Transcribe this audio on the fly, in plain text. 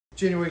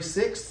January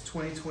 6th,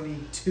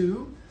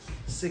 2022,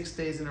 6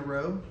 days in a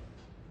row.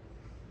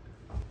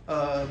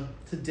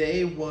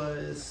 Today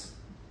was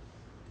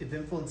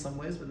eventful in some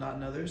ways, but not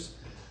in others.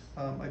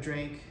 I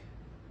drank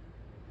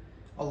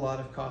a lot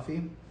of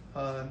coffee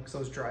because I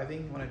was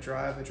driving. When I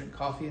drive, I drink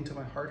coffee until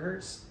my heart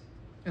hurts.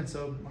 And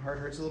so my heart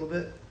hurts a little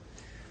bit.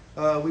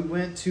 We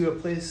went to a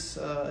place,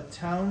 a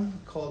town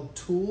called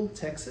Tool,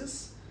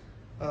 Texas,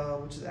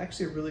 which is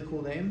actually a really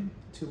cool name,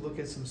 to look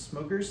at some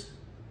smokers.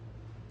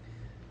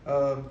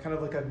 Kind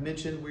of like I've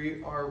mentioned,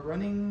 we are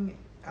running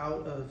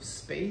out of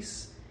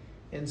space.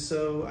 And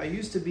so I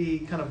used to be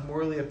kind of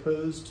morally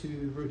opposed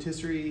to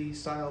rotisserie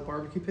style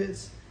barbecue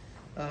pits.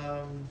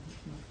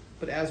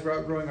 But as we're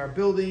outgrowing our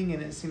building,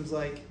 and it seems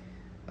like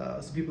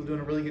some people are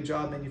doing a really good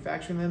job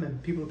manufacturing them,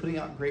 and people are putting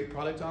out great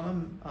product on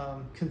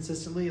them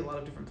consistently, a lot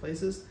of different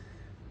places,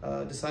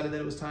 decided that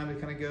it was time to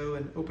kind of go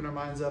and open our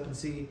minds up and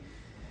see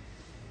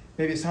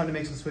maybe it's time to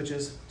make some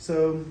switches.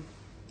 So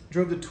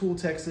drove to Tool,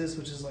 Texas,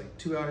 which is like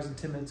 2 hours and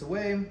 10 minutes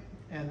away,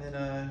 and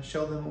then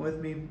Sheldon went with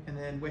me, and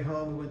then way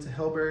home we went to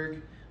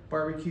Hellberg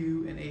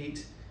Barbecue and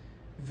ate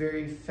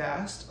very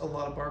fast, a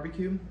lot of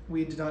barbecue.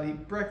 We did not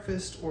eat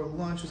breakfast or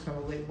lunch, it was kind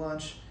of a late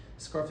lunch,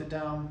 scarfed it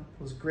down,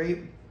 it was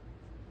great.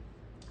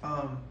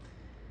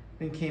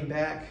 Then came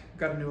back,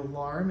 got a new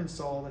alarm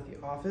installed at the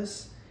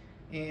office,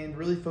 and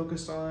really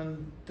focused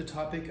on the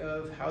topic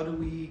of how do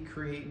we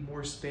create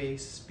more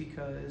space,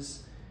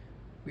 because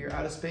we are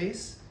out of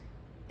space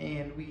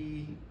and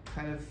we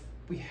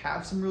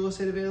have some real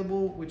estate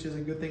available, which is a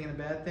good thing and a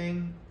bad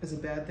thing. It's a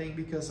bad thing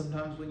because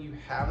sometimes when you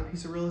have a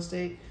piece of real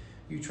estate,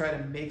 you try to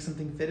make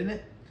something fit in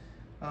it.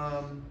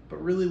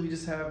 But really we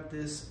just have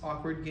this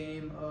awkward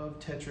game of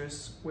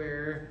Tetris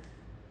where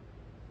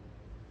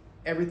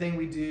everything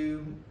we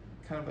do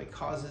kind of like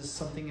causes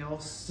something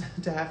else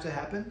to have to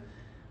happen.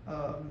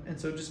 And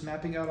so just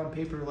mapping out on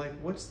paper, like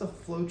what's the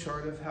flow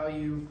chart of how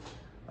you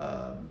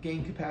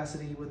gain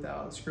capacity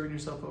without screwing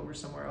yourself over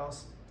somewhere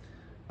else.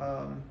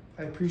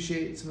 I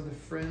appreciate some of the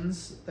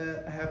friends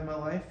that I have in my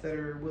life that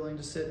are willing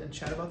to sit and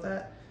chat about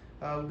that.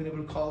 We've been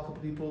able to call a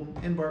couple people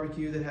in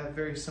barbecue that have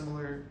very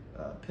similar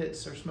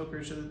pits or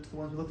smokers to the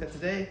ones we looked at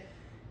today,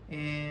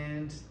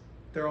 and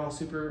they're all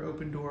super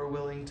open door,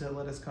 willing to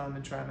let us come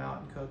and try them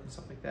out and cook and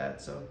stuff like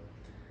that. So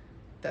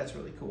that's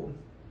really cool.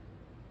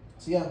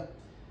 So yeah,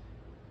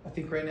 I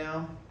think right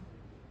now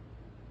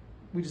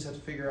we just have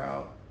to figure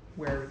out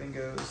where everything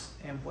goes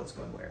and what's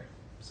going where.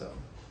 So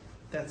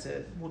that's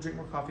it. We'll drink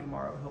more coffee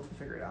tomorrow and hopefully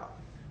figure it out.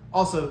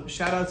 Also,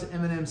 shout out to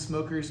M&M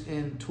Smokers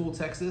in Tool,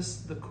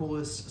 Texas, the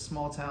coolest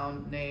small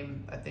town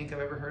name I think I've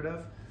ever heard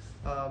of.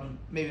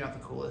 Maybe not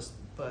the coolest,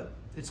 but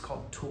it's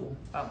called Tool.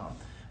 I don't know.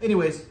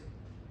 Anyways,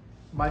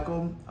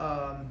 Michael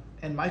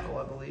and Michael,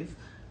 I believe,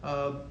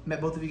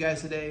 met both of you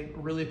guys today.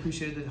 Really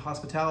appreciated the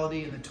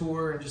hospitality and the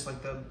tour and just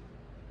like the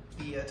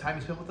time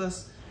you spent with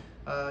us.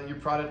 Your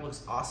product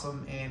looks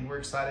awesome, and we're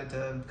excited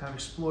to kind of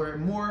explore it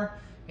more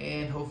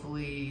and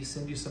hopefully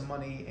send you some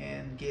money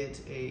and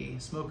get a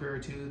smoker or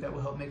two that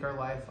will help make our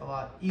life a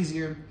lot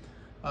easier.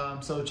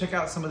 So check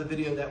out some of the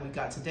video that we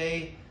got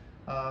today.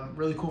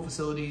 Really cool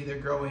facility, they're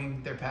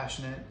growing, they're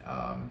passionate,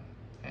 and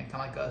kind of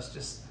like us,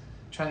 just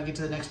trying to get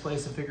to the next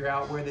place and figure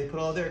out where they put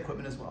all their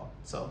equipment as well.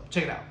 So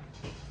check it out.